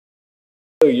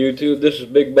Hello YouTube, this is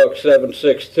Big Buck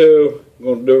 762. I'm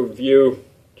going to do a review,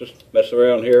 just mess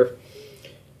around here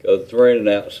because it's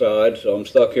raining outside, so I'm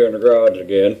stuck here in the garage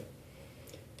again.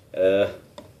 A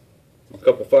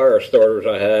couple fire starters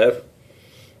I have.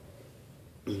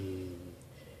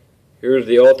 Here's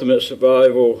the Ultimate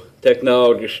Survival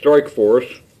Technology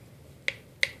Strikeforce,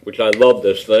 which I love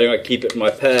this thing. I keep it in my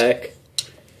pack.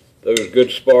 Those good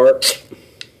sparks,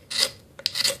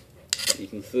 you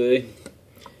can see.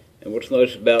 And what's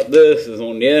nice about this is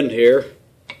on the end here,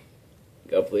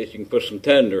 got a place you can put some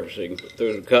tinder, so you can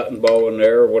throw the cotton ball in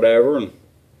there or whatever and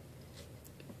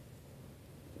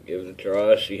give it a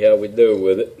try, see how we do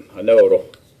with it. I know it'll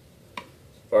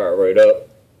fire right up.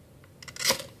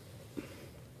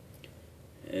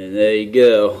 And there you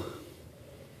go.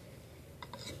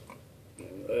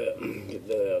 Get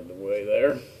that out of the way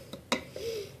there.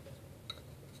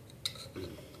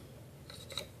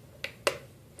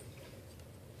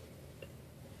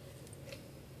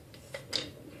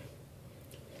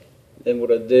 Then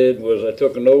what I did was I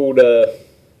took an old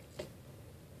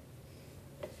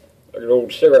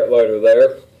cigarette lighter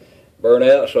there, burnt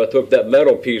out, so I took that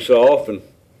metal piece off and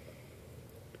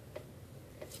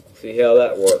see how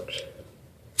that works.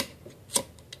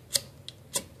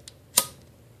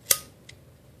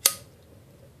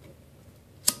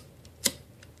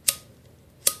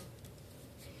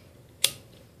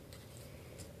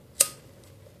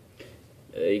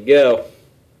 There you go.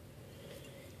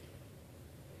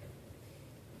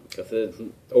 Like I said, it's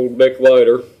an old Bic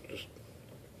lighter.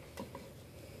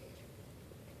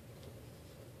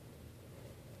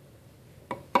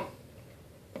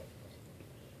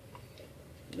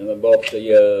 Then I bought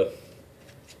the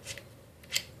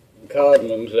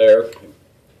Coghlan's there. I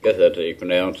guess that's how you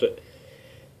pronounce it.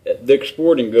 At Dick's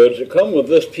Sporting Goods. It comes with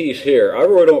this piece here. I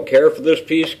really don't care for this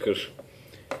piece because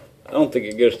I don't think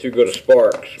it gives too good of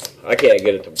sparks. I can't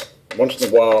get it to, once in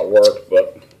a while it works,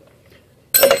 but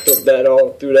I took that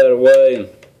all, threw that away, and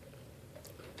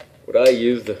what I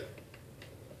used, a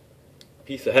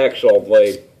piece of hacksaw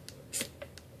blade.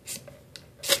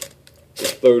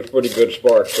 Just throws pretty good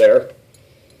sparks there.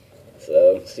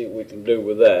 So let's see what we can do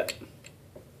with that.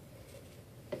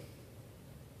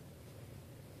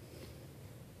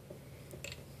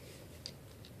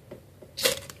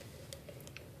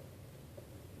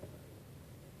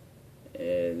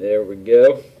 And there we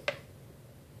go.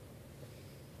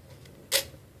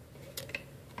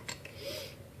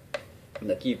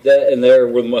 And I keep that in there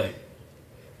with my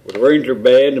Ranger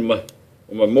band and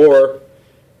my Moore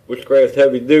Witchcraft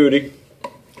Heavy Duty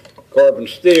carbon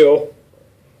steel.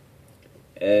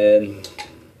 And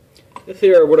this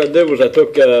here, what I did was I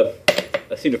took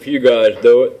I seen a few guys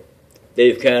do it.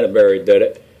 Dave Canterbury did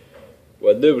it.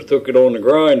 What I did was took it on the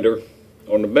grinder,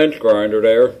 on the bench grinder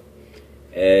there,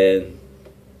 and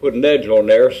put an edge on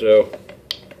there so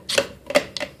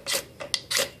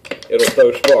it'll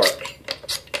throw sparks.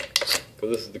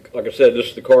 Because this is the, like I said, this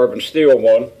is the carbon steel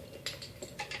one.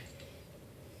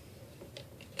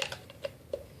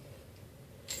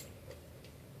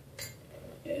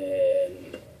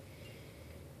 And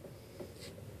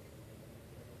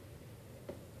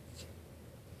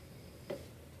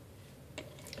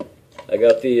I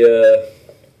got the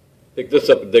picked this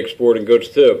up at Dick's Sporting Goods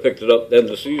too. I picked it up at the end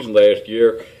of the season last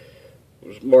year. It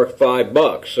was marked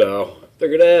 $5, so I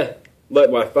figured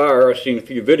light my fire. I've seen a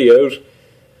few videos.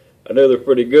 I know they're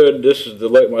pretty good. This is the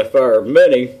Light My Fire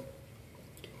Mini,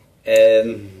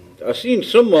 and I've seen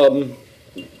some of them.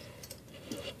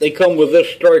 They come with this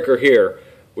striker here,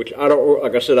 which I don't.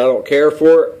 Like I said, I don't care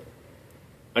for it.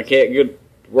 I can't get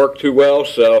work too well,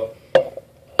 so.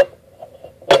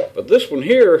 But this one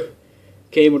here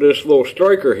came with this little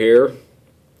striker here,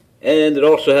 and it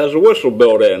also has a whistle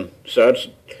built in, so it's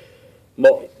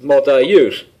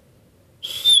multi-use,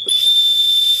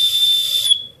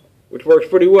 which works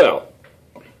pretty well.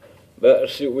 But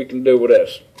let's see what we can do with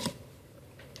this.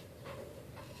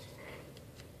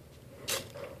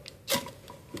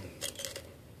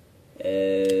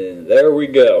 And there we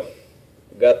go.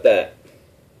 Got that.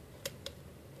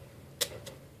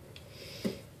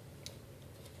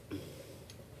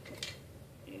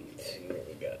 Let's see what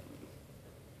we got.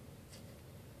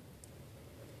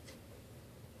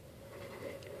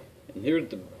 And here's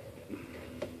the.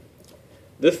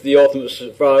 This is the Ultimate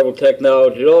Survival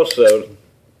Technology also.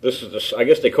 This is the, I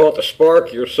guess they call it the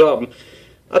Sparky or something.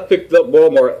 I picked it up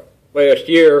Walmart last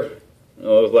year. It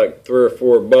was like $3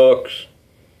 or $4.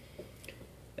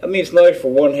 I mean, it's nice for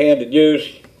one-handed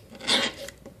use.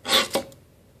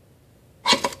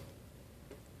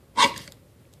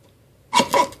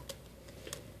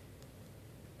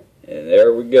 And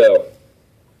there we go.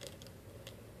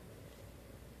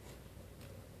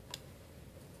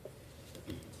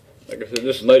 Like I said,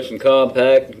 this is nice and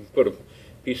compact. You can put a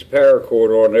piece of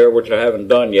paracord on there, which I haven't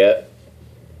done yet.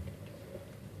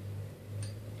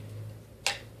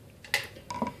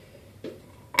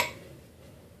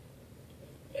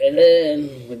 And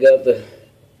then we got the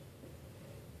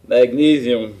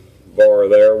magnesium bar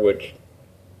there, which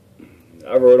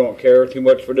I really don't care too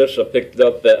much for this. I picked it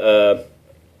up at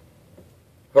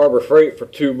Harbor Freight for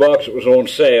 $2. It was on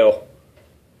sale.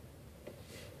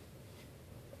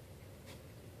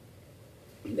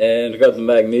 And it's got the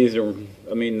magnesium,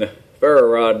 the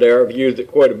ferro rod there. I've used it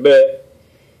quite a bit.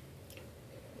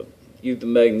 Used the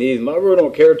magnesium. I really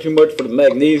don't care too much for the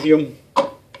magnesium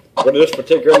for this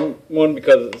particular one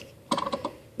because it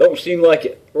don't seem like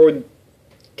it really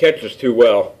catches too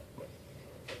well.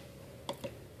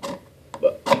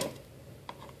 But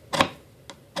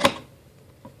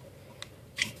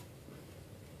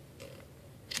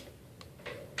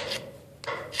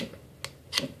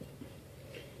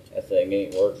that thing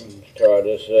ain't working. Let's try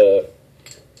this.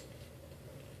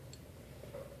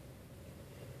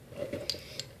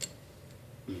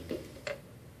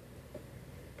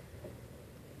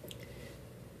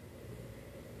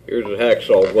 Here's a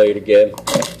hacksaw blade again.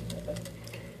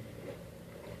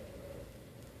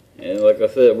 And like I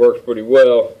said, it works pretty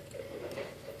well.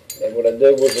 And what I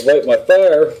did was to light my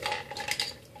fire,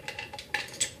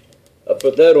 I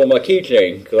put that on my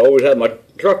keychain because I always have my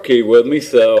truck key with me,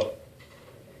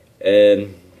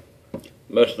 and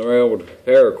messing around with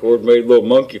the paracord, made a little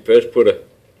monkey fist, put I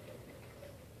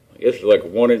guess it's like a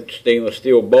 1-inch stainless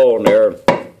steel ball in there.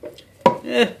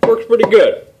 Works pretty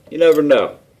good. You never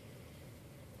know.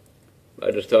 I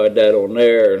just tied that on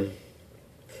there, and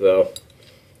so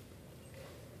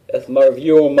that's my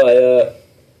review on my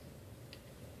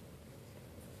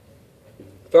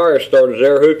fire starters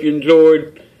there. Hope you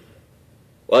enjoyed.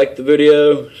 Like the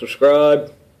video,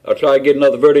 subscribe. I'll try to get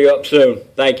another video up soon.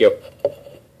 Thank you.